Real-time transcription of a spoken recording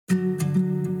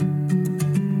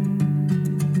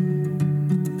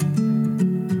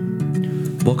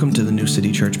Welcome to the New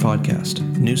City Church podcast.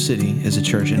 New City is a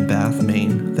church in Bath,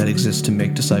 Maine that exists to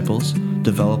make disciples,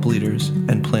 develop leaders,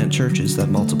 and plant churches that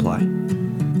multiply.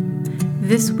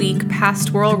 This week,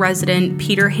 pastoral resident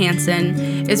Peter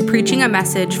Hansen is preaching a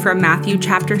message from Matthew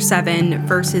chapter 7,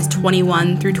 verses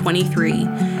 21 through 23,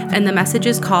 and the message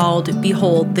is called,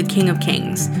 Behold, the King of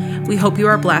Kings. We hope you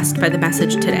are blessed by the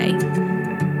message today.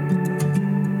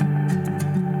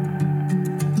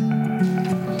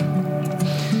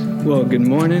 Well, good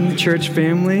morning, church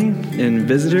family and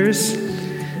visitors.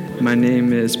 My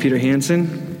name is Peter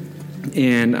Hansen,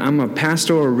 and I'm a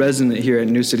pastoral resident here at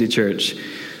New City Church.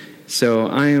 So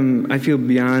I feel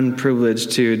beyond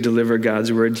privileged to deliver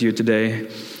God's word to you today.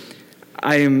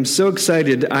 I am so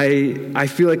excited. I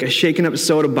feel like a shaken up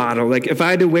soda bottle. Like if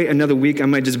I had to wait another week, I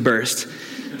might just burst.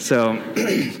 So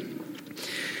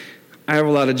I have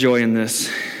a lot of joy in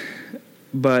this.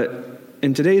 But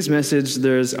in today's message,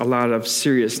 there's a lot of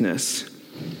seriousness.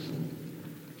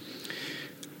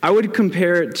 I would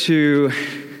compare it to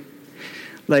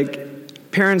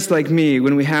like parents like me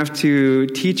when we have to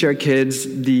teach our kids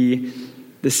the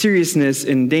seriousness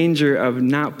and danger of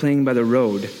not playing by the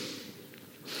road.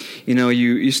 You know,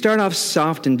 you start off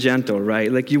soft and gentle,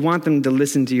 right? Like you want them to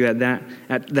listen to you at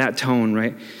that tone,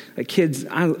 right? Like kids,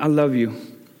 I love you.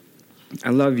 I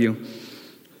love you.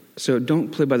 So don't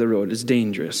play by the road. It's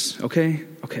dangerous, okay?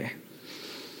 Okay.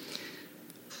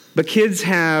 But kids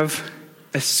have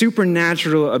a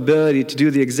supernatural ability to do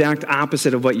the exact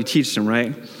opposite of what you teach them,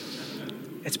 right?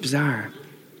 It's bizarre.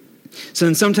 So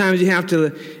then sometimes you have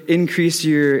to increase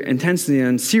your intensity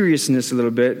and seriousness a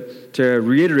little bit to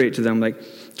reiterate to them, like,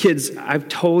 kids, I've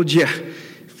told you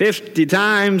 50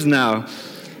 times now,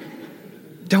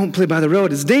 don't play by the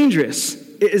road. It's dangerous.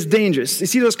 It is dangerous. You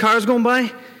see those cars going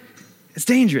by? It's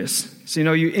dangerous. So,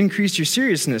 you increase your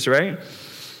seriousness, right?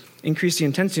 Increase the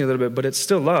intensity a little bit, but it's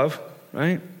still love,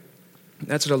 right?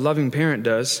 That's what a loving parent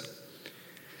does.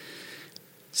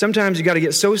 Sometimes you got to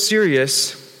get so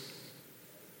serious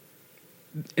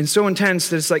and so intense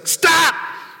that it's like, stop,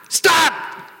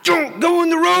 don't go on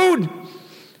the road.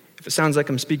 If it sounds like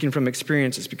I'm speaking from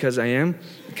experience, it's because I am.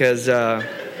 Because the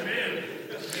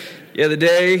other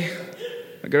day,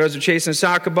 my girls were chasing a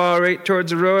soccer ball right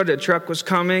towards the road. A truck was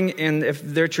coming, and if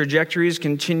their trajectories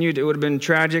continued, it would have been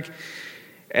tragic.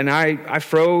 And I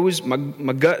froze,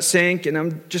 my gut sank, and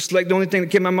I'm just like, the only thing that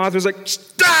came out of my mouth was like,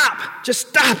 stop, just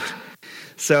stop.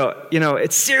 So,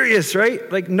 it's serious,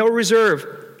 right? Like no reserve.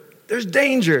 There's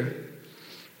danger.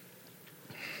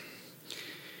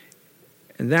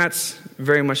 And that's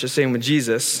very much the same with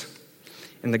Jesus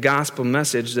and the gospel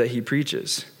message that he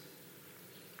preaches.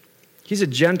 He's a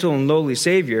gentle and lowly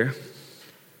Savior,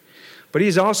 but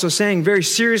he's also saying very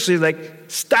seriously, like,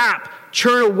 stop,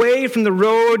 turn away from the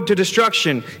road to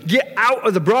destruction, get out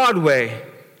of the Broadway.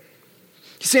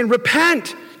 He's saying,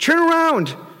 repent, turn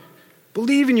around,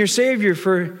 believe in your Savior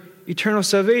for eternal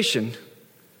salvation.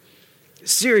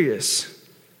 It's serious,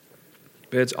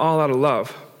 but it's all out of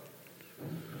love.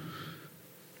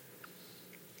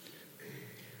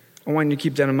 I want you to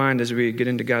keep that in mind as we get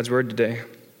into God's Word today.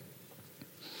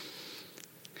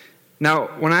 Now,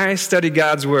 when I study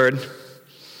God's Word,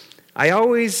 I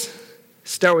always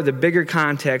start with a bigger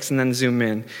context and then zoom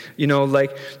in.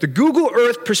 Like the Google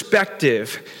Earth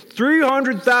perspective,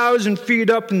 300,000 feet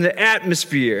up in the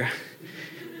atmosphere.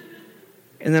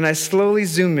 And then I slowly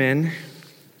zoom in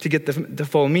to get the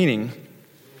full meaning.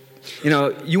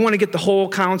 You want to get the whole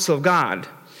counsel of God.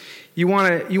 You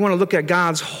want to look at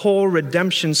God's whole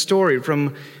redemption story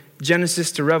from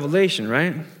Genesis to Revelation,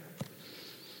 right?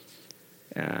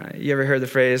 You ever heard the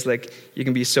phrase, like, you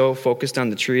can be so focused on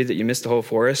the tree that you miss the whole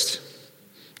forest?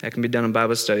 That can be done in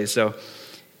Bible study, so you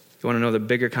want to know the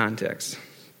bigger context.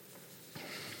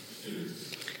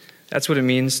 That's what it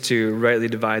means to rightly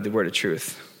divide the word of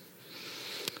truth.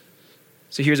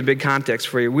 So here's a big context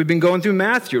for you. We've been going through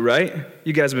Matthew, right?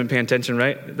 You guys have been paying attention,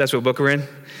 right? That's what book we're in.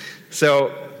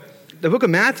 So the book of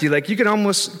Matthew, like, you could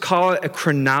almost call it a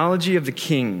chronology of the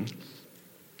king.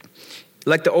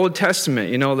 Like the Old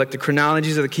Testament, like the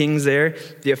chronologies of the kings there,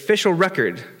 the official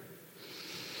record.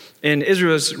 And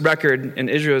Israel's record and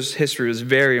Israel's history was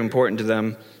very important to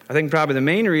them. I think probably the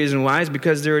main reason why is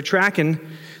because they were tracking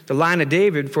the line of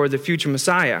David for the future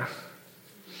Messiah.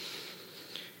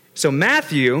 So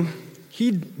Matthew,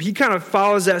 he kind of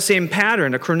follows that same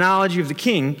pattern, a chronology of the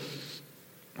king.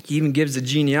 He even gives the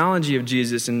genealogy of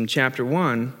Jesus in chapter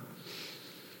 1.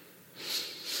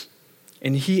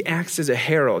 And he acts as a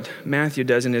herald, Matthew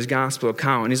does in his gospel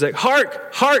account. And he's like,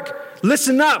 hark, hark,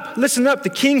 listen up,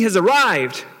 the king has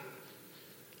arrived.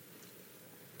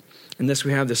 And thus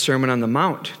we have the Sermon on the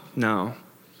Mount now.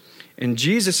 And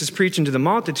Jesus is preaching to the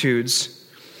multitudes,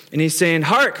 And he's saying,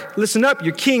 hark, listen up,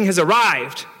 your king has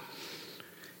arrived.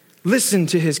 Listen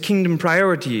to his kingdom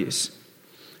priorities.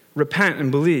 Repent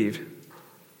and believe.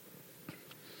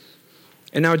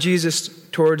 And now Jesus,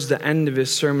 towards the end of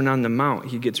his Sermon on the Mount,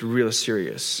 he gets real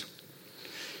serious.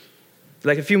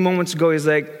 Like a few moments ago, he's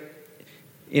like,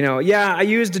 I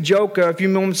used a joke a few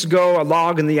moments ago, a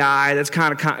log in the eye. That's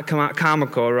kind of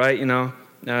comical, right?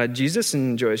 Jesus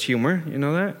enjoys humor. You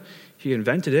know that? He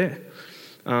invented it.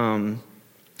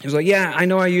 He was like, yeah, I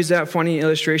know I used that funny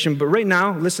illustration, but right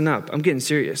now, listen up. I'm getting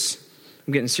serious.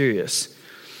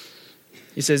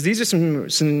 He says, these are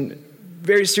some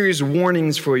very serious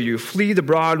warnings for you. Flee the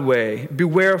broad way.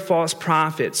 Beware of false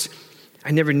prophets.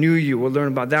 I never knew you. We'll learn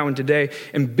about that one today.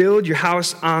 And build your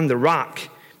house on the rock,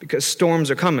 because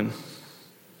storms are coming.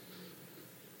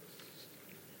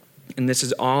 And this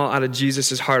is all out of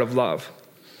Jesus' heart of love.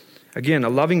 Again, a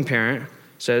loving parent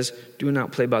says, do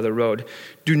not play by the road.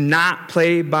 Do not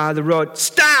play by the road.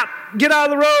 Stop! Get out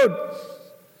of the road!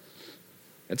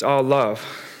 It's all love.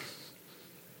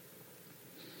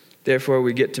 Therefore,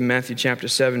 we get to Matthew chapter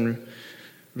 7,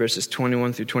 verses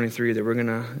 21 through 23 that we're going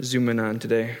to zoom in on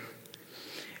today.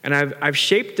 And I've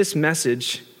shaped this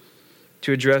message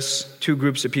to address two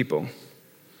groups of people,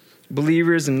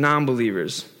 believers and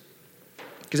non-believers,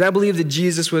 because I believe that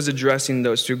Jesus was addressing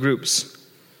those two groups.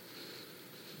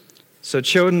 So,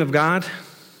 children of God,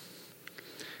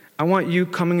 I want you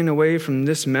coming away from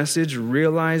this message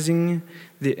realizing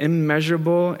the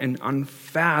immeasurable and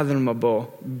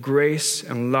unfathomable grace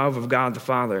and love of God the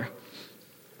Father.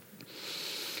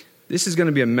 This is going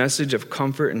to be a message of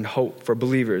comfort and hope for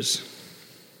believers.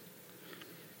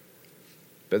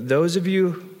 But those of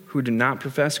you who do not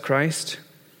profess Christ,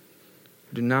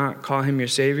 do not call him your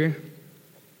Savior,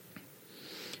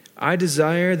 I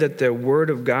desire that the Word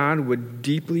of God would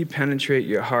deeply penetrate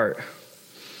your heart.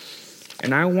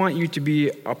 And I want you to be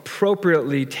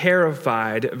appropriately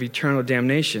terrified of eternal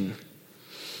damnation,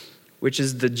 which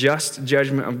is the just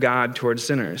judgment of God towards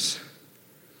sinners.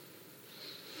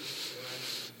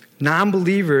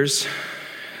 Non-believers,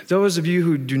 those of you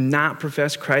who do not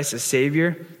profess Christ as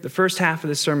Savior, the first half of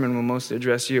the sermon will mostly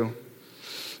address you.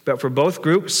 But for both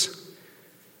groups,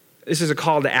 this is a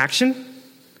call to action.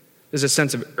 There's a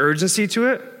sense of urgency to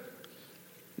it.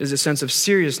 There's a sense of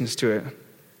seriousness to it.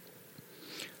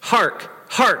 Hark,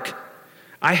 hark,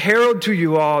 I herald to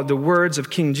you all the words of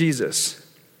King Jesus.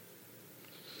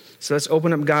 So let's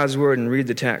open up God's word and read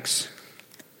the text.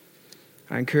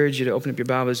 I encourage you to open up your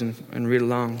Bibles and read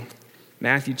along.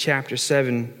 Matthew chapter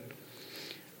 7,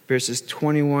 verses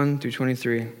 21 through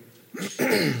 23.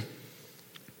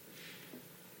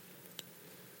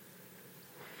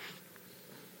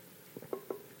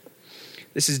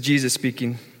 This is Jesus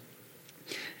speaking.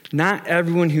 Not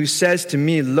everyone who says to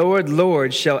me, Lord,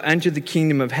 Lord, shall enter the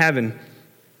kingdom of heaven,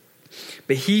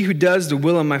 but he who does the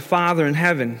will of my Father in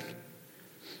heaven.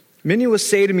 Many will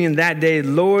say to me in that day,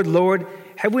 Lord, Lord,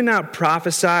 have we not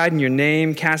prophesied in your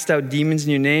name, cast out demons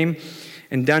in your name,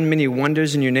 and done many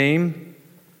wonders in your name?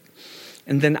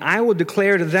 And then I will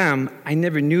declare to them, I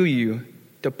never knew you.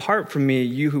 Depart from me,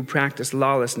 you who practice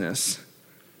lawlessness.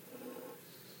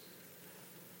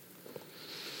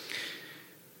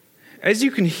 As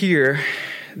you can hear,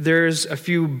 there's a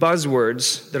few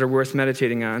buzzwords that are worth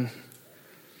meditating on.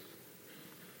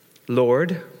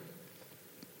 Lord,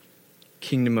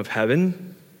 kingdom of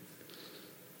heaven,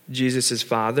 Jesus'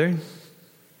 Father,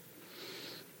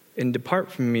 and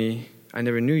depart from me, I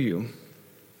never knew you.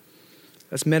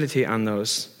 Let's meditate on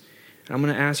those. And I'm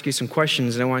going to ask you some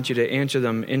questions, and I want you to answer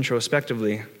them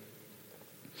introspectively.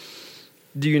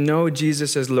 Do you know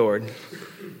Jesus as Lord?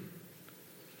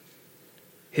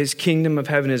 His kingdom of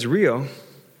heaven is real.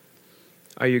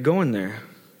 Are you going there?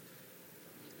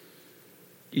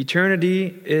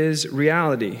 Eternity is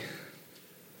reality.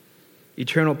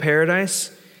 Eternal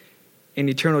paradise and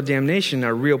eternal damnation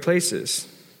are real places.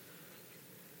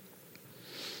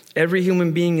 Every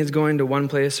human being is going to one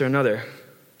place or another.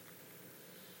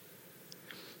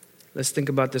 Let's think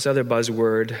about this other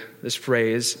buzzword, this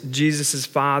phrase, Jesus'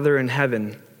 Father in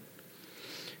heaven.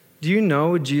 Do you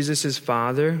know Jesus'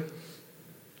 Father?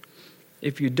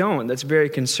 If you don't, that's very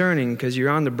concerning because you're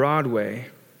on the Broadway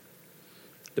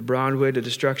to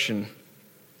destruction.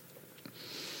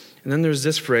 And then there's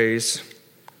this phrase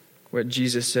where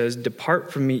Jesus says,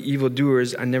 depart from me,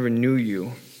 evildoers, I never knew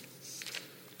you.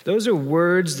 Those are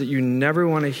words that you never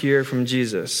want to hear from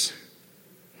Jesus.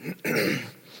 If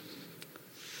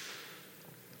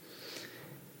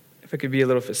I could be a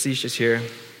little facetious here.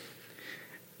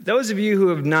 Those of you who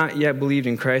have not yet believed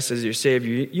in Christ as your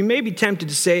Savior, you may be tempted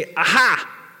to say, aha,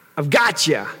 I've got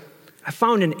you. I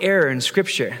found an error in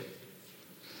Scripture.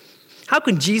 How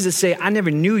can Jesus say, I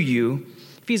never knew you,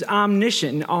 if he's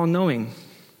omniscient and all-knowing?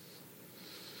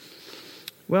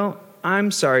 Well,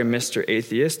 I'm sorry, Mr.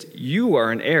 Atheist, you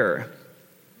are in error.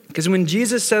 Because when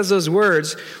Jesus says those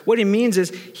words, what he means is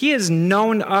he has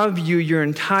known of you your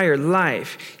entire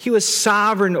life. He was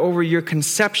sovereign over your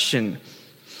conception.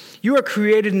 You are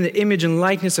created in the image and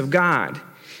likeness of God.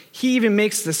 He even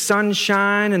makes the sun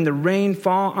shine and the rain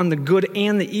fall on the good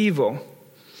and the evil.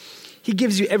 He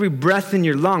gives you every breath in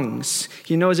your lungs.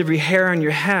 He knows every hair on your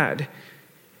head.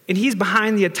 And he's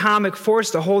behind the atomic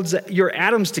force that holds your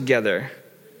atoms together.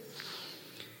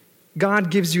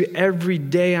 God gives you every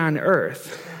day on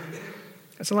earth.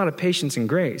 That's a lot of patience and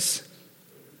grace.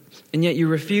 And yet you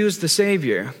refuse the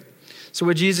Savior. So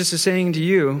what Jesus is saying to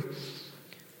you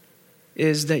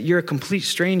is that you're a complete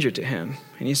stranger to him.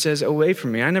 And he says, away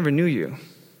from me, I never knew you.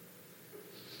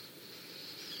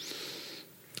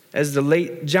 As the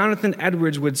late Jonathan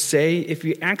Edwards would say, if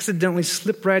you accidentally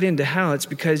slip right into hell, it's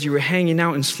because you were hanging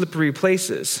out in slippery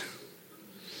places.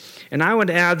 And I would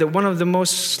add that one of the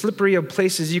most slippery of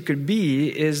places you could be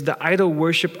is the idol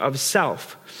worship of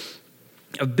self,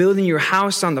 of building your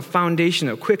house on the foundation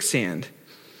of quicksand.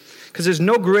 Because there's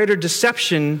no greater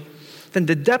deception than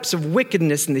the depths of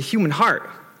wickedness in the human heart.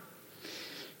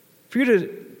 For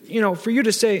you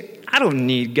to say, I don't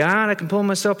need God, I can pull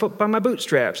myself up by my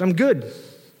bootstraps, I'm good.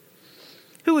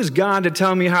 Who is God to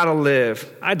tell me how to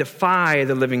live? I defy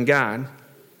the living God.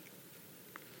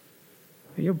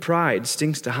 Your pride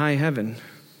stinks to high heaven.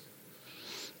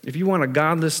 If you want a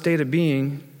godless state of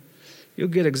being, you'll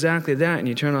get exactly that in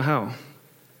eternal hell.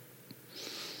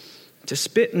 To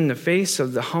spit in the face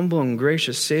of the humble and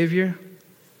gracious Savior,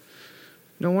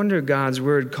 no wonder God's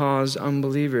word calls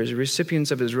unbelievers recipients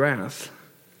of his wrath.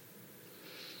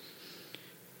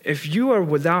 If you are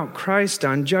without Christ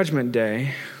on Judgment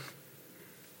Day,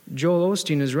 Joel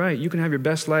Osteen is right. You can have your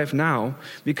best life now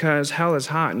because hell is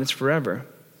hot and it's forever.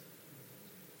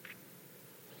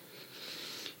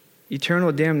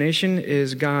 Eternal damnation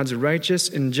is God's righteous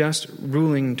and just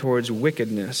ruling towards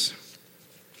wickedness.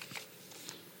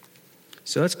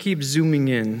 So let's keep zooming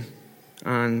in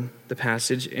on the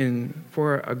passage and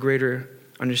for a greater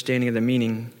understanding of the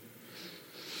meaning.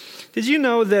 Did you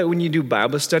know that when you do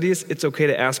Bible studies, it's okay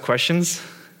to ask questions?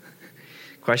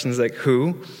 Questions like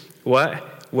who, what,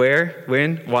 where,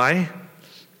 when, why?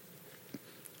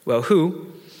 Well,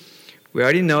 who? We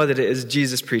already know that it is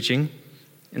Jesus preaching,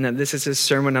 and that this is his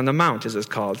Sermon on the Mount, as it's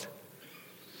called.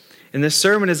 And this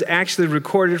sermon is actually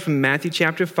recorded from Matthew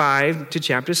chapter 5 to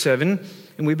chapter 7,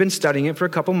 and we've been studying it for a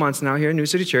couple months now here at New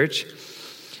City Church.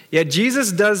 Yet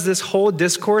Jesus does this whole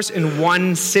discourse in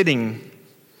one sitting.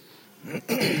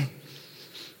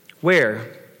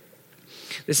 Where?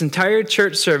 This entire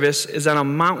church service is on a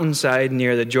mountainside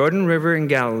near the Jordan River in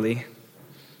Galilee.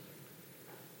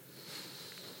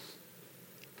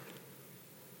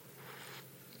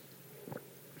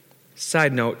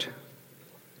 Side note,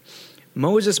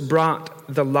 Moses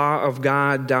brought the law of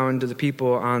God down to the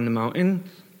people on the mountain,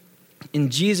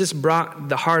 and Jesus brought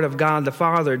the heart of God the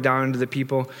Father down to the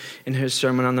people in his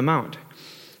Sermon on the Mount.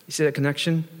 You see that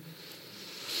connection?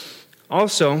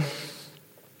 Also,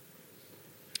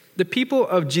 the people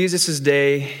of Jesus'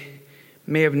 day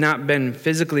may have not been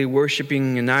physically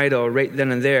worshiping an idol right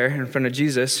then and there in front of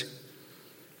Jesus,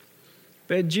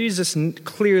 but Jesus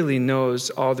clearly knows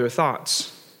all their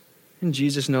thoughts, and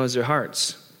Jesus knows their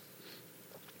hearts.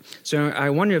 So I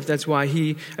wonder if that's why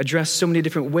he addressed so many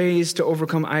different ways to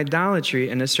overcome idolatry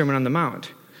in his Sermon on the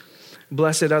Mount.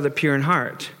 Blessed are the pure in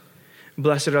heart.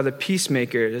 Blessed are the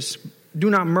peacemakers. Do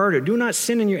not murder. Do not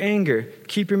sin in your anger.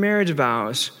 Keep your marriage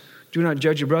vows. Do not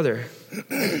judge your brother.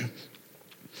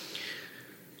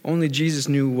 Only Jesus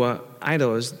knew what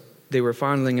idols they were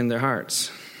fondling in their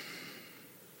hearts.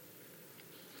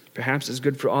 Perhaps it's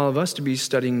good for all of us to be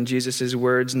studying Jesus'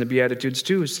 words in the Beatitudes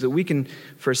too, so that we can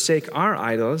forsake our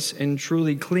idols and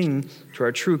truly cling to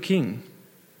our true King.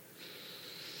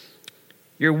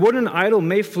 Your wooden idol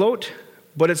may float,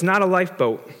 but it's not a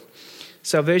lifeboat.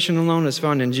 Salvation alone is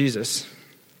found in Jesus.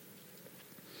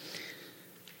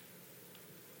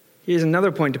 Here's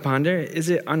another point to ponder. Is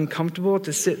it uncomfortable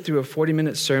to sit through a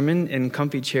 40-minute sermon in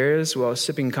comfy chairs while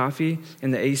sipping coffee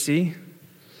in the AC?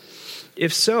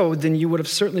 If so, then you would have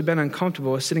certainly been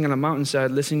uncomfortable sitting on a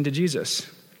mountainside listening to Jesus.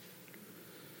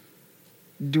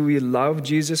 Do we love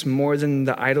Jesus more than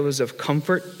the idols of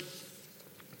comfort,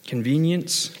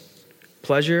 convenience,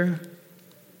 pleasure,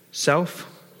 self?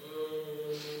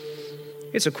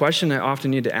 It's a question I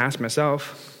often need to ask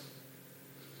myself.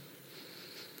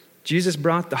 Jesus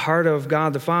brought the heart of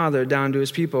God the Father down to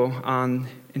his people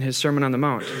in his Sermon on the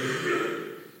Mount.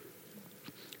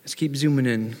 Let's keep zooming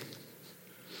in.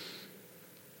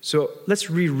 So let's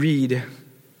reread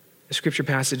the scripture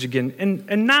passage again.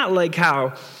 And not like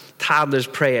how toddlers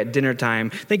pray at dinner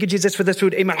time. Thank you, Jesus, for this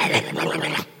food. Amen.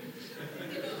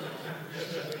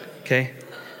 Okay?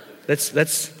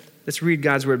 Let's read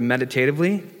God's word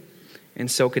meditatively and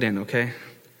soak it in, okay?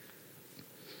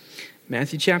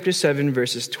 Matthew chapter 7,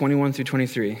 verses 21 through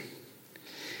 23.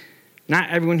 Not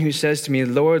everyone who says to me,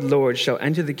 Lord, Lord, shall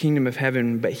enter the kingdom of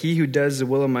heaven, but he who does the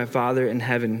will of my Father in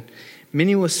heaven.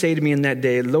 Many will say to me in that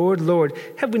day, Lord, Lord,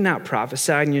 have we not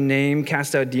prophesied in your name,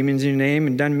 cast out demons in your name,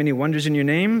 and done many wonders in your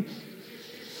name?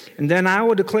 And then I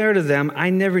will declare to them, I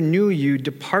never knew you.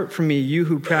 Depart from me, you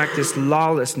who practice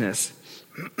lawlessness.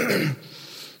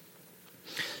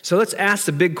 So let's ask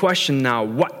the big question now.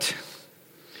 What?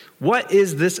 What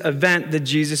is this event that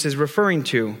Jesus is referring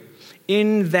to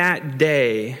in that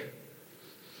day?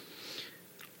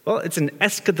 Well, it's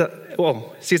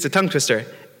it's a tongue twister.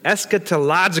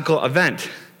 Eschatological event.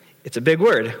 It's a big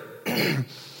word.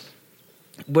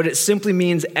 But it simply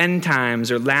means end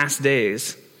times or last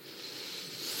days.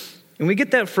 And we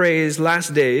get that phrase,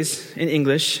 last days, in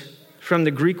English, from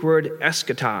the Greek word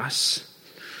eschatos,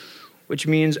 which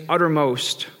means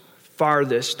uttermost,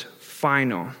 farthest,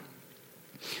 final,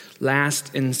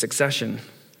 last in succession.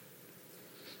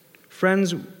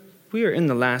 Friends, we are in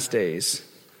the last days.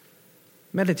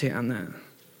 Meditate on that.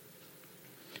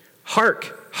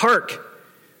 Hark, hark,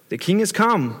 the King has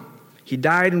come. He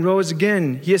died and rose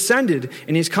again. He ascended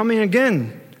and he's coming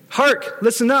again. Hark,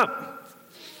 listen up.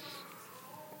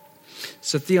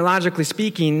 So theologically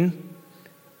speaking,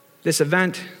 this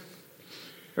event,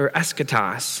 or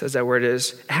eschatos, as that word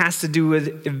is, has to do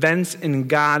with events in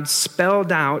God's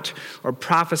spelled out or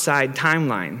prophesied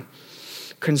timeline,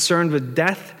 concerned with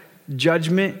death,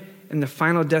 judgment, and the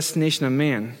final destination of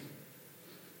man.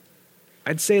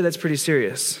 I'd say that's pretty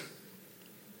serious.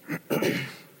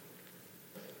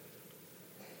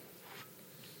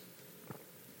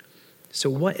 So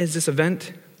what is this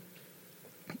event?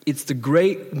 It's the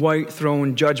great white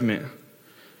throne judgment,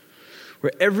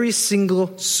 where every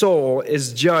single soul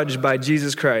is judged by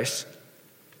Jesus Christ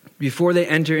before they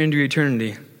enter into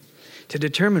eternity to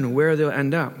determine where they'll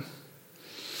end up.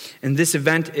 And this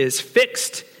event is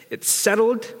fixed, it's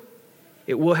settled,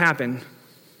 it will happen.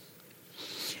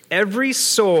 Every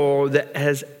soul that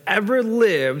has ever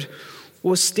lived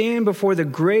will stand before the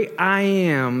great I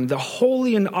Am, the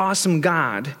holy and awesome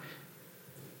God,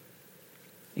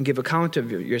 and give account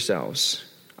of ourselves.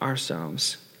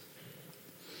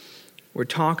 We're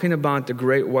talking about the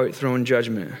great white throne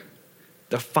judgment,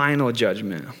 the final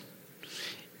judgment.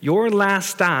 Your last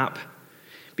stop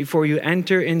before you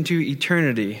enter into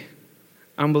eternity.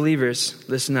 Unbelievers,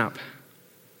 listen up.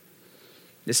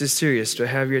 This is serious. Do I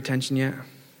have your attention yet?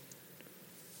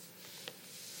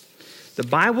 The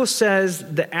Bible says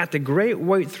that at the great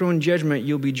white throne judgment,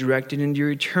 you'll be directed into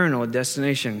your eternal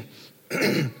destination.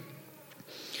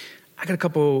 I got a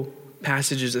couple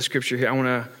passages of scripture here I want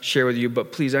to share with you,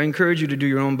 but please, I encourage you to do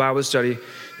your own Bible study.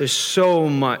 There's so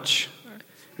much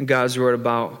in God's word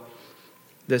about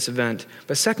this event.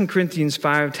 But 2 Corinthians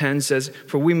 5:10 says,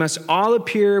 For we must all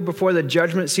appear before the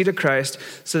judgment seat of Christ,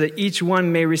 so that each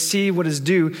one may receive what is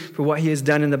due for what he has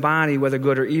done in the body, whether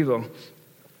good or evil.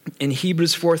 In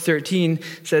Hebrews 4:13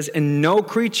 says, And no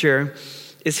creature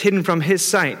is hidden from his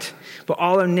sight, but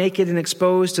all are naked and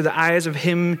exposed to the eyes of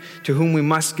him to whom we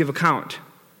must give account.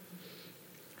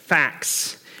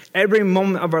 Facts. Every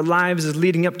moment of our lives is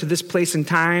leading up to this place in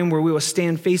time where we will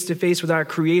stand face to face with our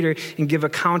Creator and give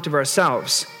account of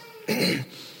ourselves.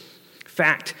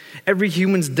 Fact. Every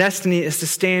human's destiny is to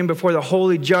stand before the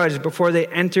holy judge before they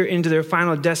enter into their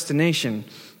final destination.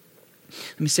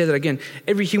 Let me say that again.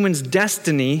 Every human's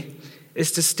destiny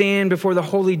is to stand before the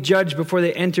holy judge before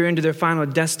they enter into their final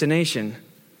destination.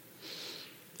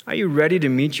 Are you ready to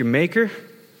meet your Maker?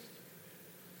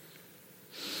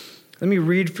 Let me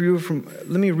read for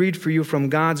you from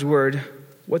God's word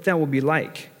what that will be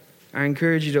like. I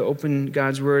encourage you to open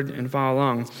God's word and follow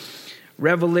along.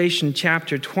 Revelation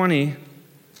chapter 20,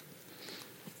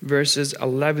 verses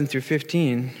 11 through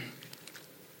 15,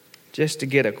 just to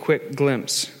get a quick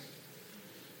glimpse.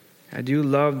 I do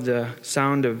love the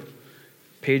sound of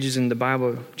pages in the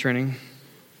Bible turning.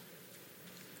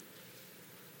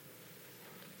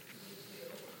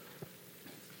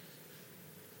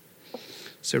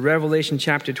 So Revelation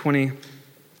chapter 20,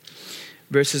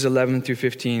 verses 11 through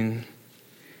 15.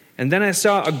 And then I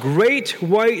saw a great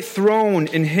white throne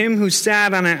and him who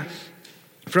sat on it,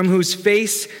 from whose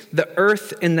face the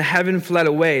earth and the heaven fled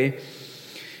away.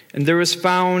 And there was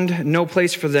found no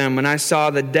place for them. And I saw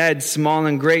the dead, small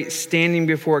and great, standing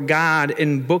before God,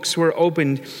 and books were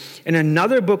opened. And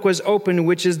another book was opened,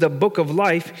 which is the book of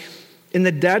life. And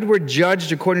the dead were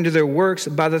judged according to their works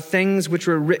by the things which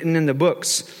were written in the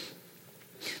books.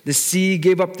 The sea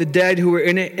gave up the dead who were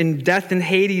in it, and death and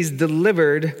Hades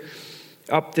delivered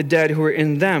up the dead who were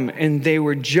in them, and they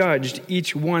were judged,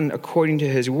 each one according to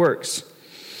his works.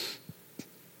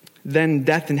 Then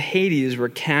death and Hades were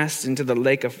cast into the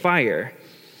lake of fire.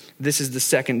 This is the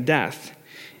second death.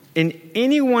 And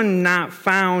anyone not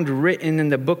found written in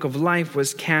the book of life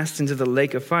was cast into the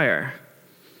lake of fire.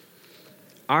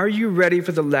 Are you ready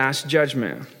for the last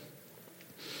judgment?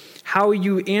 How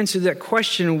you answer that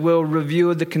question will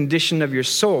reveal the condition of your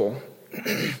soul.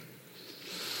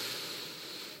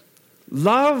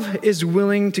 Love is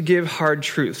willing to give hard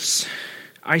truths.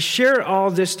 I share all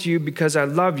this to you because I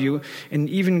love you, and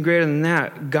even greater than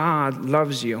that, God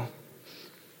loves you.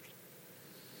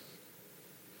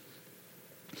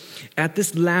 At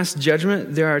this last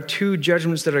judgment, there are two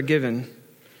judgments that are given: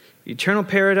 eternal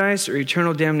paradise or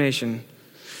eternal damnation.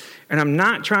 And I'm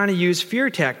not trying to use fear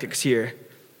tactics here.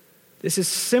 This is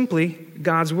simply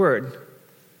God's word.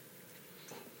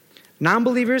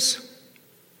 Non-believers,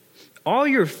 all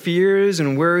your fears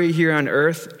and worry here on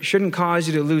earth shouldn't cause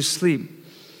you to lose sleep,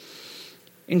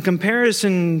 in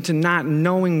comparison to not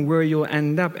knowing where you'll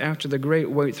end up after the great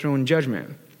white throne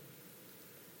judgment.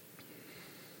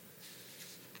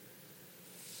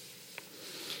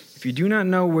 If you do not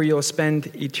know where you'll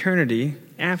spend eternity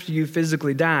after you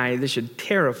physically die, this should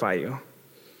terrify you.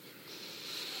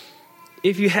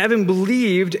 If you haven't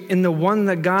believed in the one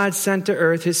that God sent to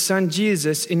earth, his son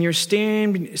Jesus, and you're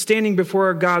standing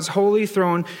before God's holy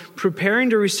throne,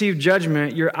 preparing to receive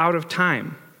judgment, you're out of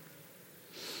time.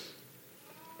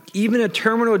 Even a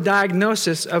terminal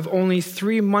diagnosis of only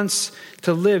 3 months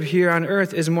to live here on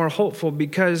earth is more hopeful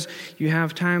because you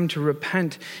have time to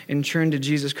repent and turn to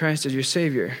Jesus Christ as your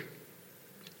Savior.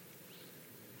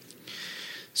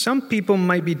 Some people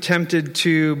might be tempted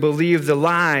to believe the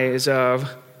lies of,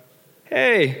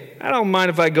 hey, I don't mind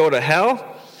if I go to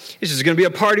hell. It's just going to be a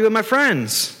party with my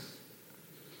friends.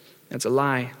 That's a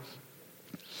lie.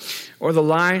 Or the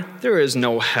lie, there is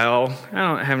no hell. I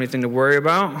don't have anything to worry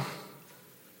about.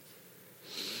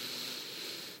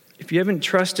 If you haven't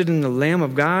trusted in the Lamb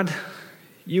of God,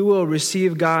 you will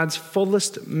receive God's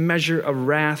fullest measure of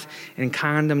wrath and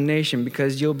condemnation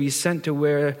because you'll be sent to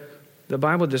where the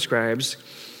Bible describes,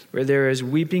 where there is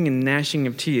weeping and gnashing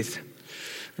of teeth.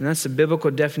 And that's the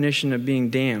biblical definition of being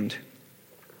damned.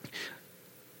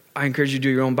 I encourage you to do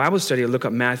your own Bible study. Look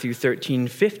up Matthew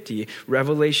 13:50,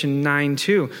 Revelation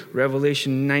 9:2,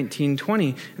 Revelation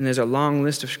 19:20, and there's a long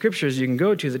list of scriptures you can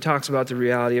go to that talks about the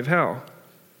reality of hell.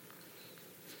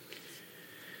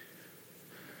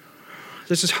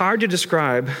 This is hard to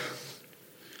describe,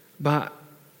 but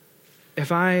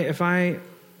if I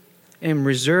am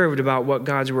reserved about what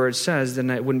God's word says,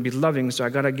 then I wouldn't be loving, so I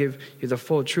got to give you the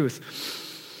full truth.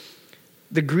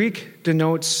 The Greek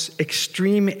denotes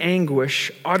extreme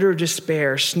anguish, utter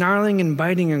despair, snarling and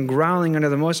biting and growling under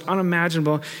the most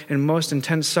unimaginable and most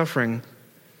intense suffering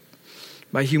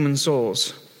by human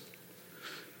souls.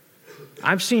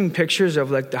 I've seen pictures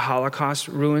of like the Holocaust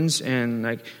ruins and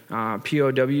like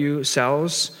POW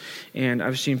cells, and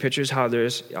I've seen pictures how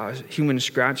there's human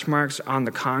scratch marks on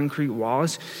the concrete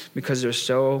walls because they're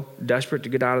so desperate to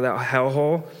get out of that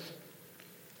hellhole.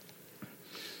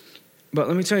 But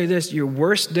let me tell you this, your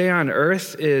worst day on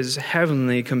earth is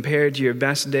heavenly compared to your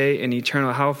best day in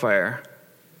eternal hellfire.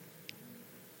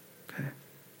 Okay.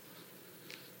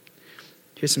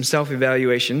 Here's some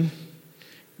self-evaluation.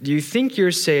 Do you think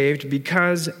you're saved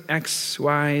because X,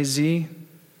 Y, Z?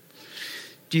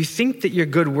 Do you think that your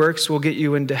good works will get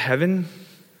you into heaven?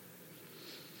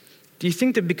 Do you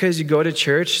think that because you go to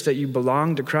church that you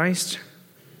belong to Christ?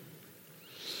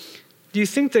 Do you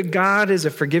think that God is a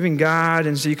forgiving God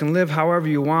and so you can live however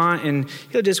you want and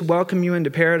he'll just welcome you into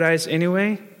paradise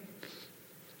anyway?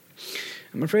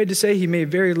 I'm afraid to say he may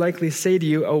very likely say to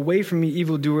you, "Away from me,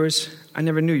 evildoers, I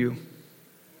never knew you."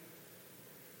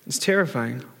 It's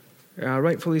terrifying,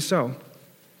 rightfully so.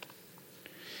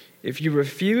 If you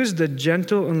refuse the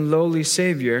gentle and lowly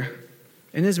Savior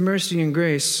in his mercy and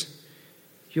grace,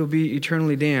 you'll be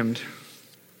eternally damned.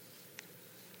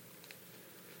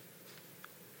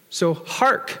 So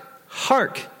hark,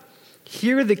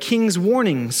 hear the king's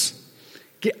warnings.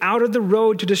 Get out of the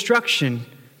road to destruction.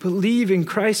 Believe in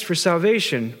Christ for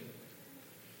salvation.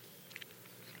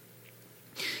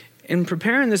 In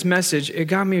preparing this message, it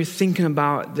got me thinking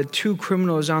about the two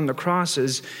criminals on the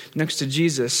crosses next to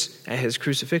Jesus at his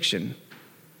crucifixion.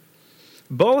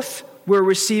 Both were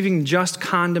receiving just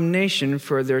condemnation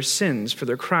for their sins, for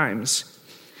their crimes.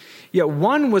 Yet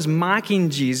one was mocking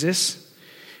Jesus,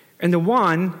 and the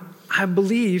one, I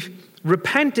believe,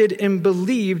 repented and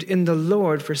believed in the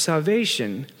Lord for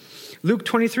salvation. Luke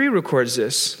 23 records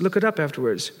this. Look it up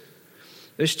afterwards.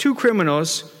 There's two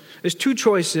criminals, there's two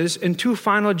choices, and two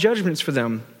final judgments for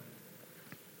them.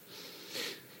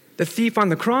 The thief on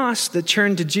the cross that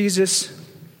turned to Jesus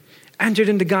entered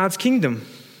into God's kingdom.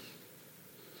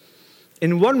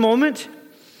 In one moment,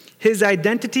 his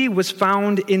identity was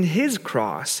found in his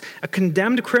cross, a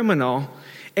condemned criminal,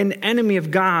 an enemy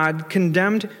of God,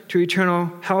 condemned to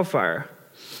eternal hellfire.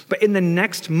 But in the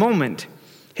next moment,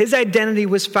 his identity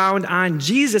was found on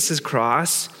Jesus'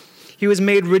 cross. He was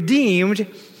made redeemed,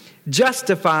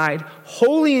 justified,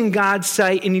 holy in God's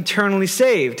sight, and eternally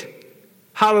saved.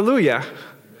 Hallelujah.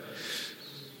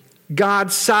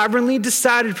 God sovereignly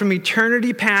decided from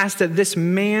eternity past that this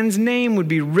man's name would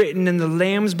be written in the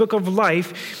Lamb's book of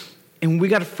life, and we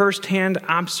got a firsthand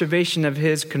observation of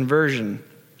his conversion.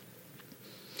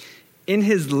 In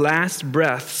his last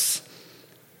breaths,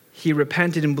 he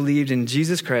repented and believed in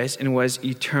Jesus Christ and was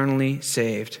eternally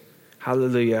saved.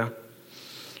 Hallelujah.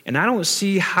 And I don't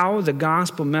see how the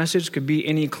gospel message could be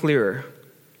any clearer.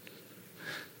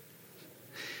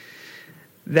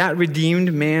 That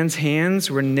redeemed man's hands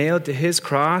were nailed to his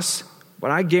cross,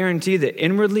 but I guarantee that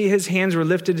inwardly his hands were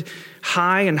lifted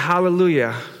high and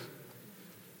hallelujah.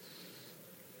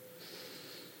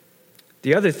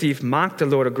 The other thief mocked the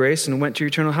Lord of grace and went to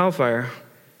eternal hellfire.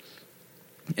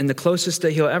 And the closest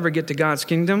that he'll ever get to God's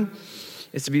kingdom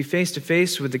is to be face to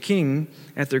face with the King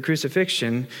at their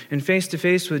crucifixion and face to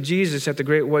face with Jesus at the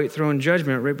great white throne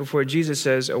judgment right before Jesus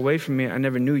says, "Away from me, I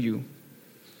never knew you."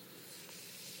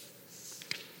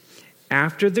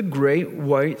 After the great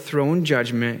white throne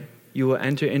judgment, you will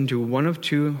enter into one of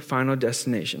two final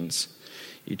destinations: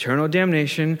 eternal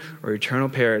damnation or eternal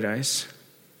paradise.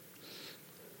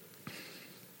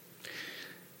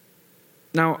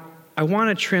 Now, I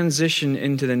want to transition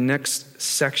into the next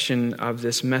section of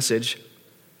this message.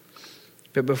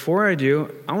 But before I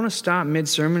do, I want to stop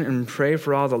mid-sermon and pray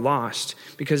for all the lost,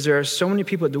 because there are so many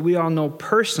people that we all know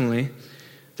personally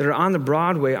that are on the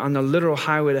Broadway, on the literal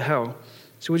highway to hell.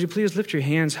 So would you please lift your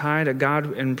hands high to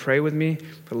God and pray with me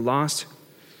for the lost?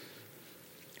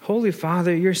 Holy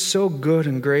Father, you're so good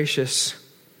and gracious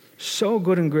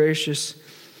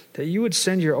that you would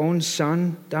send your own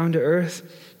Son down to earth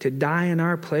to die in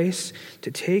our place, to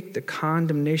take the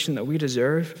condemnation that we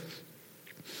deserve.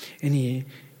 And he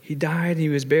died, and he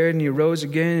was buried, and he rose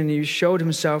again, and he showed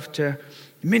himself to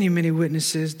many, many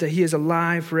witnesses that he is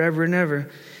alive forever and ever,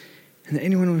 and that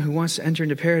anyone who wants to enter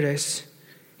into paradise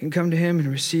can come to him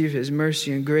and receive his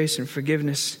mercy and grace and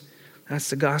forgiveness. That's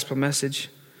the gospel message.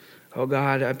 Oh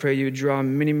God, I pray you would draw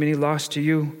many, many lost to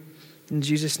you. In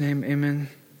Jesus' name, amen.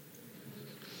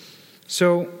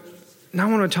 So now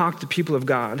I want to talk to people of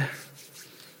God.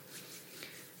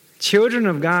 Children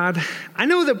of God, I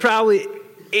know that probably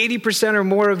 80% or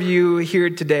more of you here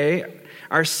today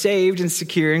are saved and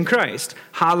secure in Christ.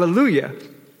 Hallelujah.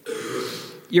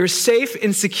 You're safe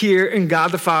and secure in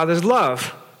God the Father's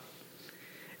love.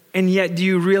 And yet, do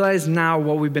you realize now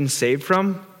what we've been saved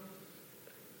from?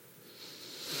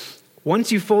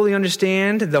 Once you fully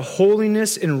understand the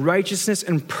holiness and righteousness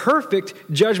and perfect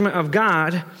judgment of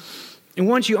God, and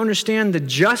once you understand the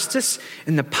justice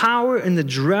and the power and the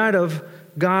dread of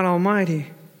God Almighty,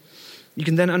 you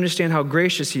can then understand how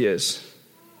gracious He is.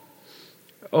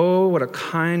 Oh, what a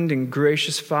kind and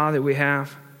gracious Father we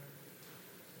have.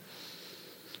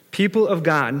 People of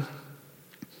God,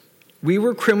 we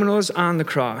were criminals on the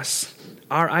cross,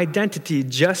 our identity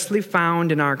justly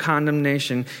found in our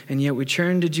condemnation, and yet we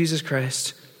turned to Jesus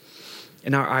Christ,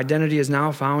 and our identity is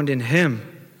now found in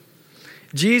Him.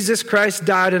 Jesus Christ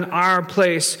died in our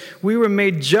place. We were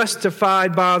made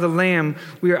justified by the Lamb.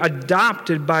 We are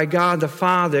adopted by God the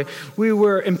Father. We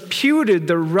were imputed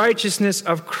the righteousness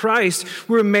of Christ.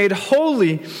 We were made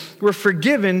holy. We were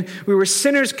forgiven. We were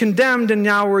sinners condemned, and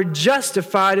now we're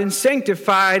justified and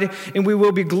sanctified, and we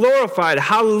will be glorified.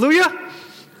 Hallelujah.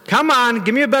 Come on,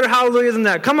 give me a better hallelujah than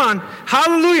that. Come on,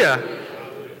 hallelujah.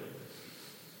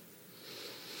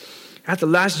 At the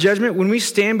last judgment, when we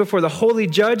stand before the holy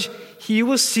judge, He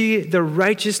will see the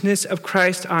righteousness of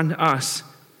Christ on us.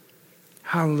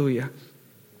 Hallelujah.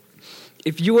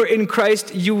 If you are in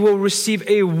Christ, you will receive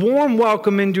a warm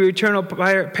welcome into eternal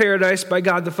paradise by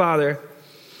God the Father.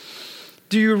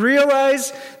 Do you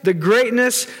realize the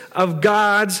greatness of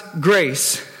God's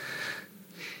grace?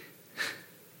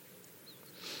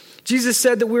 Jesus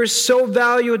said that we're so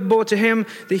valuable to Him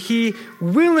that He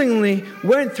willingly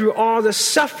went through all the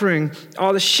suffering,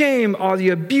 all the shame, all the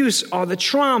abuse, all the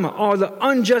trauma, all the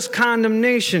unjust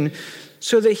condemnation,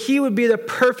 so that he would be the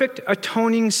perfect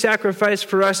atoning sacrifice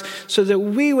for us, so that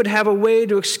we would have a way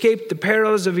to escape the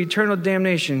perils of eternal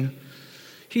damnation.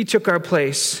 He took our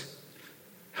place.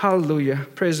 Hallelujah.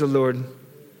 Praise the Lord.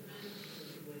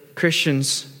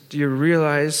 Christians, do you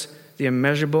realize the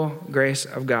immeasurable grace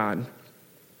of God?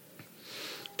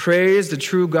 Praise the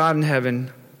true God in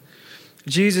heaven.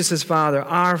 Jesus is Father,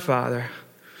 our Father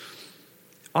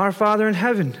in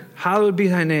heaven. Hallowed be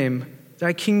thy name.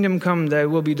 Thy kingdom come, thy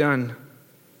will be done.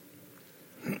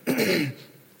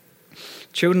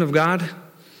 Children of God,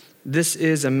 this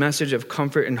is a message of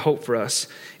comfort and hope for us.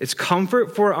 It's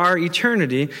comfort for our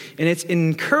eternity, and it's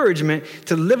encouragement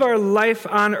to live our life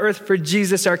on earth for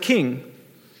Jesus, our King.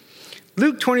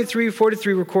 Luke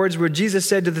 23:43 records where Jesus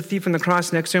said to the thief on the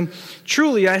cross next to him,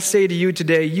 "Truly I say to you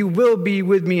today, you will be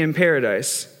with me in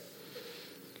paradise."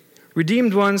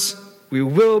 Redeemed ones, we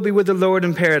will be with the Lord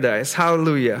in paradise.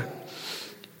 Hallelujah.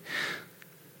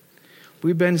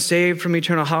 We've been saved from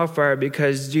eternal hellfire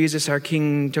because Jesus, our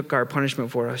King, took our punishment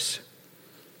for us.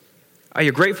 Are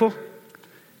you grateful?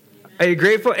 Are you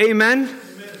grateful? Amen?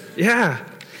 Yeah.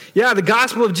 Yeah, the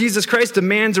gospel of Jesus Christ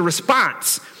demands a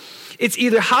response. It's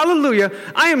either, hallelujah,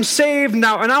 I am saved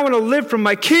now and I want to live for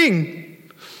my King.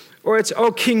 Or it's,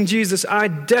 oh, King Jesus, I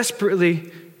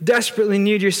desperately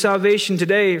need your salvation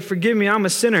today. Forgive me, I'm a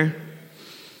sinner.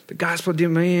 The gospel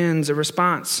demands a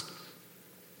response.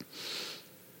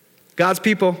 God's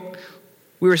people,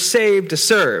 we were saved to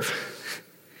serve.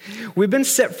 We've been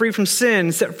set free from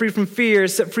sin, set free from fear,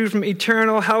 set free from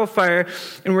eternal hellfire,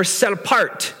 and we're set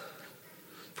apart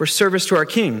for service to our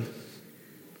King.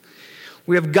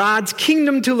 We have God's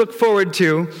kingdom to look forward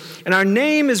to, and our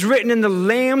name is written in the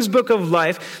Lamb's book of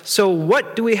life, so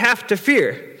what do we have to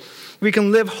fear? We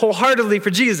can live wholeheartedly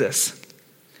for Jesus.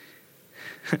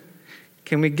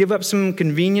 Can we give up some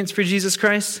convenience for Jesus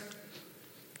Christ?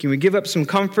 Can we give up some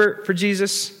comfort for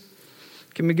Jesus?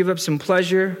 Can we give up some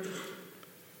pleasure?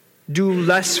 Do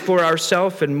less for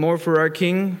ourselves and more for our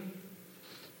King?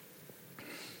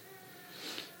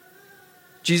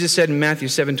 Jesus said in Matthew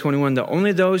 7:21 that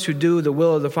only those who do the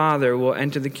will of the Father will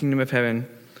enter the kingdom of heaven.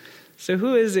 So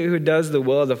who is it who does the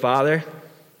will of the Father?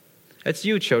 That's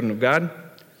you, children of God.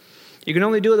 You can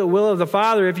only do the will of the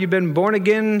Father if you've been born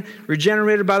again,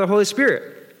 regenerated by the Holy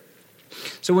Spirit.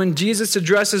 So when Jesus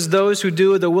addresses those who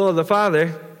do the will of the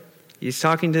Father, he's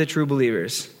talking to the true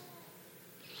believers.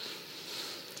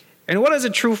 And what does a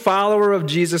true follower of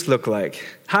Jesus look like?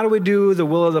 How do we do the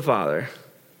will of the Father?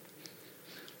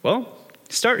 Well,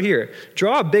 start here.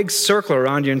 Draw a big circle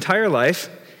around your entire life,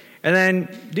 and then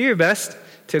do your best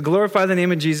to glorify the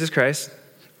name of Jesus Christ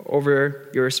over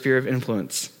your sphere of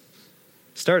influence.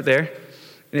 Start there,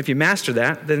 and if you master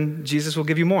that, then Jesus will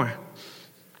give you more.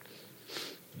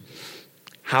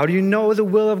 How do you know the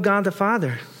will of God the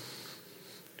Father?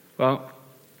 Well,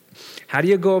 how do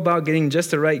you go about getting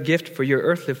just the right gift for your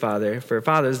earthly father for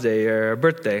Father's Day or a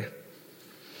birthday?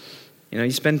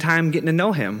 You spend time getting to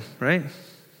know him, right?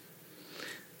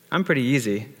 I'm pretty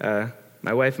easy.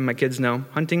 My wife and my kids know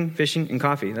hunting, fishing, and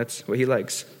coffee. That's what he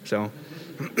likes. So,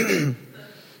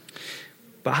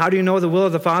 but how do you know the will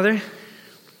of the Father?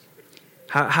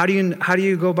 How do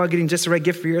you go about getting just the right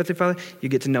gift for your earthly father? You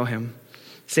get to know him.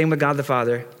 Same with God the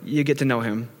Father. You get to know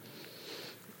him.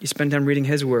 You spend time reading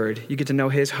his word. You get to know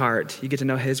his heart. You get to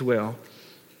know his will.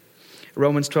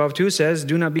 Romans 12:2 says,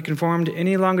 "Do not be conformed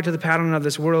any longer to the pattern of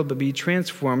this world, but be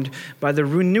transformed by the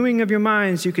renewing of your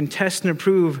minds. You can test and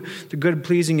approve the good,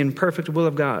 pleasing, and perfect will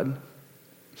of God."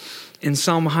 In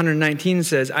Psalm 119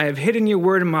 says, "I have hidden your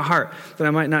word in my heart that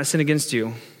I might not sin against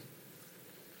you."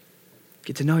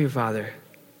 Get to know your Father.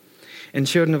 And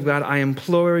children of God, I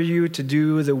implore you to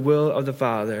do the will of the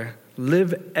Father.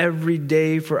 Live every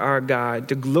day for our God,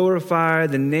 to glorify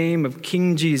the name of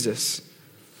King Jesus.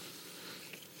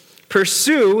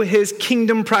 Pursue his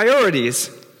kingdom priorities.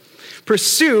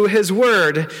 Pursue his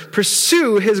word.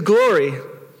 Pursue his glory.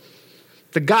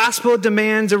 The gospel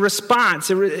demands a response.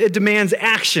 It demands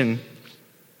action.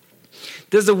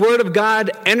 Does the word of God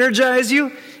energize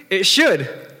you? It should.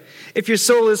 If your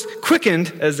soul is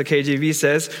quickened, as the KJV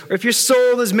says, or if your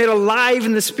soul is made alive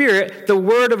in the Spirit, the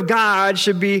word of God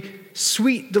should be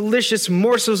sweet, delicious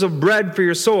morsels of bread for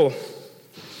your soul.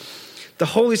 The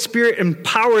Holy Spirit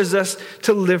empowers us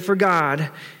to live for God,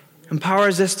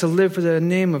 empowers us to live for the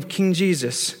name of King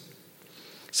Jesus.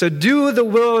 So do the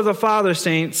will of the Father,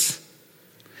 saints.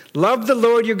 Love the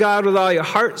Lord your God with all your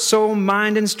heart, soul,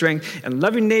 mind, and strength, and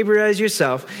love your neighbor as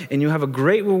yourself, and you'll have a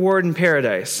great reward in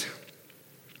paradise.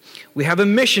 We have a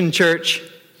mission, church.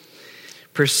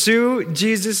 Pursue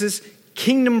Jesus'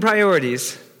 kingdom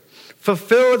priorities.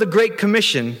 Fulfill the Great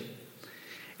Commission.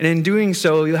 And in doing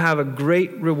so, you'll have a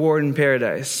great reward in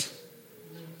paradise.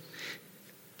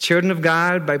 Children of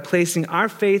God, by placing our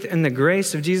faith in the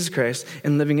grace of Jesus Christ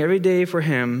and living every day for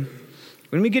him,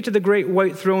 when we get to the great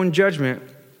white throne judgment,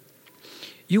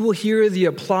 you will hear the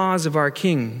applause of our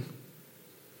King.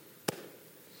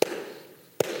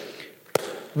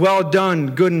 Well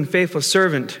done, good and faithful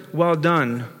servant. Well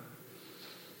done.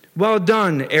 Well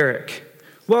done, Eric.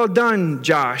 Well done,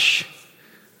 Josh.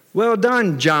 Well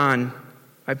done, John.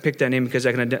 I picked that name because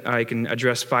I can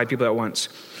address 5 people at once.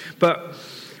 But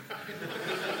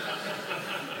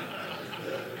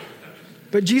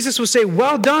Jesus will say,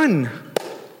 well done.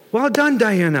 Well done,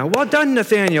 Diana. Well done,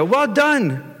 Nathaniel. Well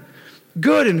done.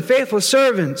 Good and faithful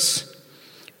servants.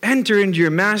 Enter into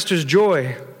your master's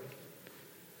joy.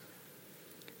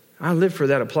 I live for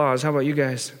that applause. How about you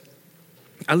guys?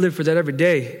 I live for that every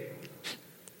day.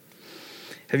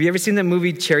 Have you ever seen that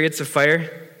movie, Chariots of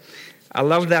Fire? I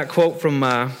love that quote from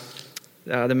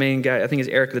the main guy, I think it's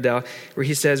Eric Liddell, where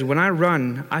he says, when I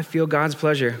run, I feel God's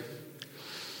pleasure.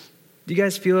 Do you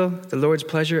guys feel the Lord's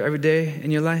pleasure every day in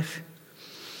your life?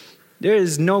 There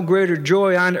is no greater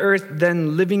joy on earth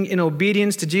than living in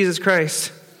obedience to Jesus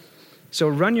Christ. So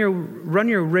run your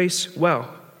race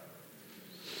well.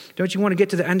 Don't you want to get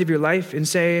to the end of your life and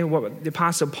say what the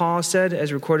Apostle Paul said,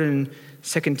 as recorded in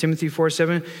 2 Timothy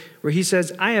 4:7, where he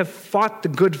says, I have fought the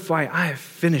good fight. I have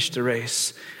finished the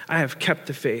race. I have kept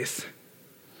the faith.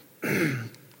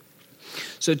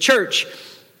 So church,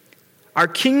 our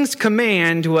King's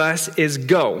command to us is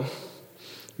go.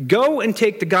 Go and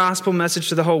take the gospel message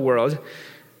to the whole world.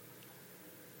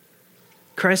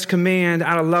 Christ's command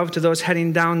out of love to those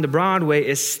heading down the Broadway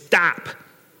is stop,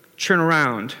 turn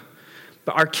around.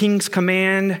 But our King's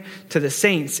command to the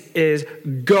saints is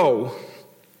go.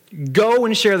 Go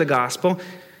and share the gospel.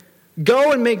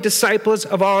 Go and make disciples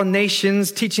of all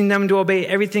nations, teaching them to obey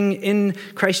everything in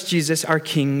Christ Jesus, our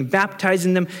King,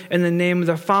 baptizing them in the name of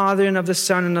the Father and of the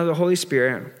Son and of the Holy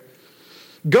Spirit.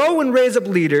 Go and raise up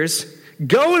leaders.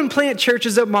 Go and plant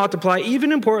churches that multiply,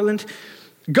 even in Portland.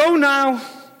 Go now.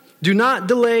 Do not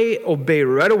delay. Obey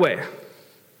right away.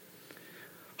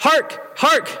 Hark,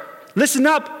 hark, listen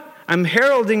up. I'm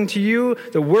heralding to you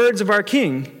the words of our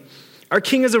King. Our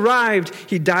King has arrived.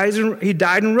 He died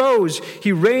and rose.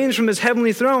 He reigns from his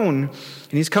heavenly throne.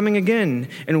 And he's coming again.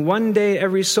 And one day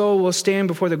every soul will stand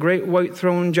before the great white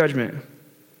throne judgment.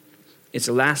 It's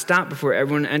the last stop before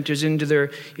everyone enters into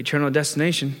their eternal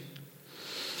destination.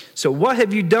 So what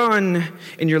have you done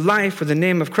in your life for the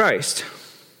name of Christ?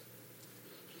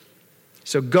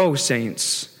 So go,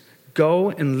 saints. Go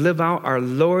and live out our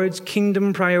Lord's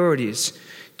kingdom priorities.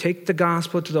 Take the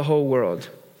gospel to the whole world.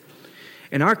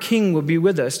 And our King will be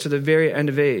with us to the very end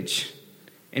of age.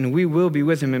 And we will be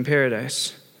with him in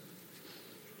paradise.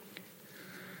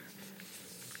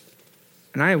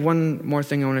 And I have one more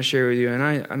thing I want to share with you.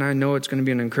 And I know it's going to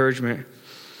be an encouragement.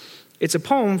 It's a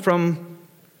poem from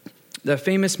the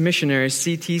famous missionary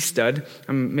C.T. Studd.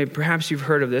 Perhaps you've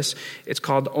heard of this. It's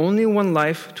called Only One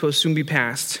Life 'Twill Soon Be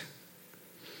Past.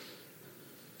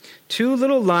 2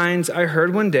 little lines I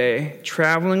heard one day,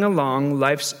 traveling along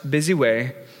life's busy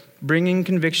way, bringing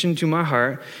conviction to my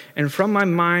heart, and from my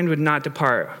mind would not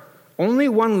depart. Only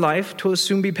one life 'twill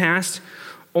soon be past.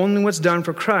 Only what's done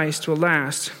for Christ will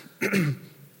last.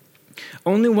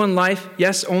 Only one life,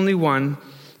 yes, only one.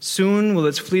 Soon will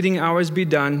its fleeting hours be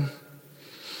done.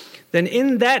 Then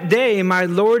in that day my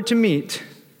Lord to meet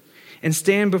and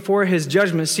stand before his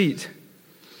judgment seat.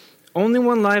 Only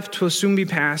one life 'twill soon be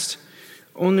past.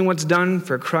 Only what's done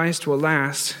for Christ will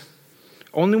last.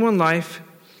 Only one life,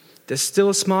 the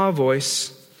still small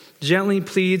voice gently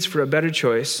pleads for a better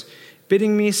choice,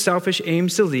 bidding me selfish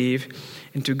aims to leave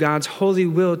and to God's holy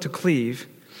will to cleave.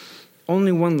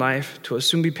 Only one life 'twill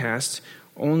soon be past.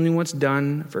 Only what's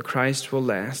done for Christ will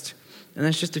last. And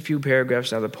that's just a few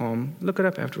paragraphs out of the poem. Look it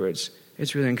up afterwards.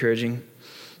 It's really encouraging.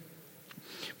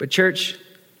 But church,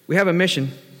 we have a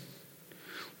mission.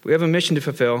 We have a mission to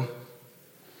fulfill.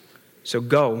 So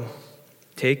go,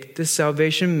 take the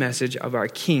salvation message of our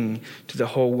King to the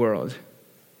whole world.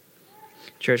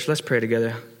 Church, let's pray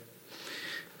together.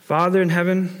 Father in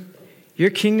heaven,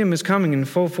 your kingdom is coming in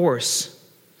full force.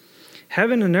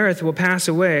 Heaven and earth will pass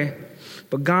away,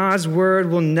 but God's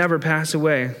word will never pass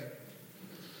away.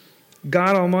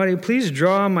 God Almighty, please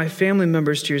draw my family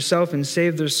members to yourself and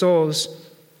save their souls.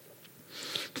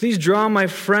 Please draw my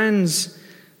friends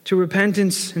to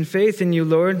repentance and faith in you,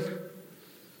 Lord.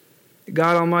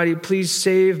 God Almighty, please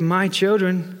save my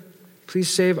children. Please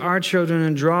save our children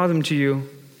and draw them to you.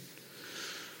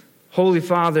 Holy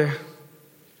Father,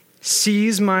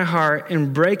 seize my heart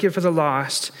and break it for the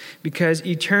lost, because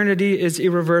eternity is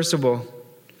irreversible.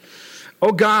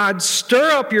 Oh God,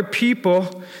 stir up your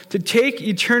people to take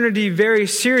eternity very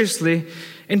seriously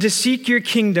and to seek your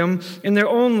kingdom in their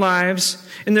own lives,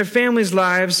 in their families'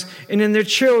 lives, and in their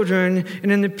children,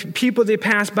 and in the people they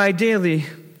pass by daily.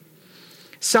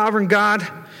 Sovereign God,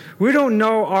 we don't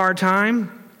know our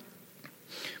time,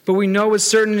 but we know with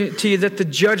certainty that the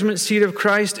judgment seat of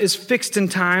Christ is fixed in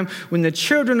time when the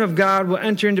children of God will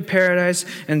enter into paradise,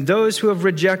 and those who have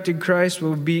rejected Christ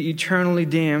will be eternally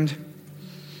damned.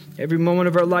 Every moment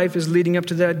of our life is leading up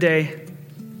to that day.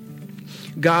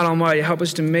 God Almighty, help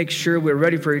us to make sure we're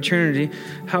ready for eternity.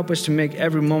 Help us to make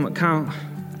every moment count.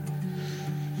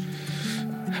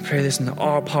 I pray this in the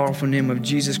all-powerful name of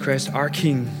Jesus Christ, our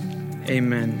King.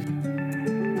 Amen.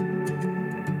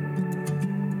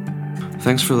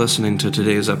 Thanks for listening to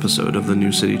today's episode of the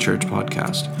New City Church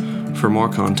podcast. For more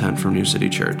content from New City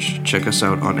Church, check us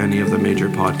out on any of the major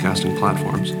podcasting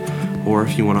platforms. Or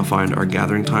if you want to find our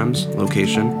gathering times,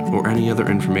 location, or any other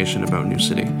information about New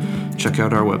City, check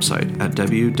out our website at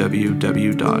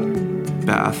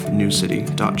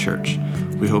www.bathnewcity.church.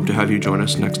 We hope to have you join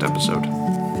us next episode.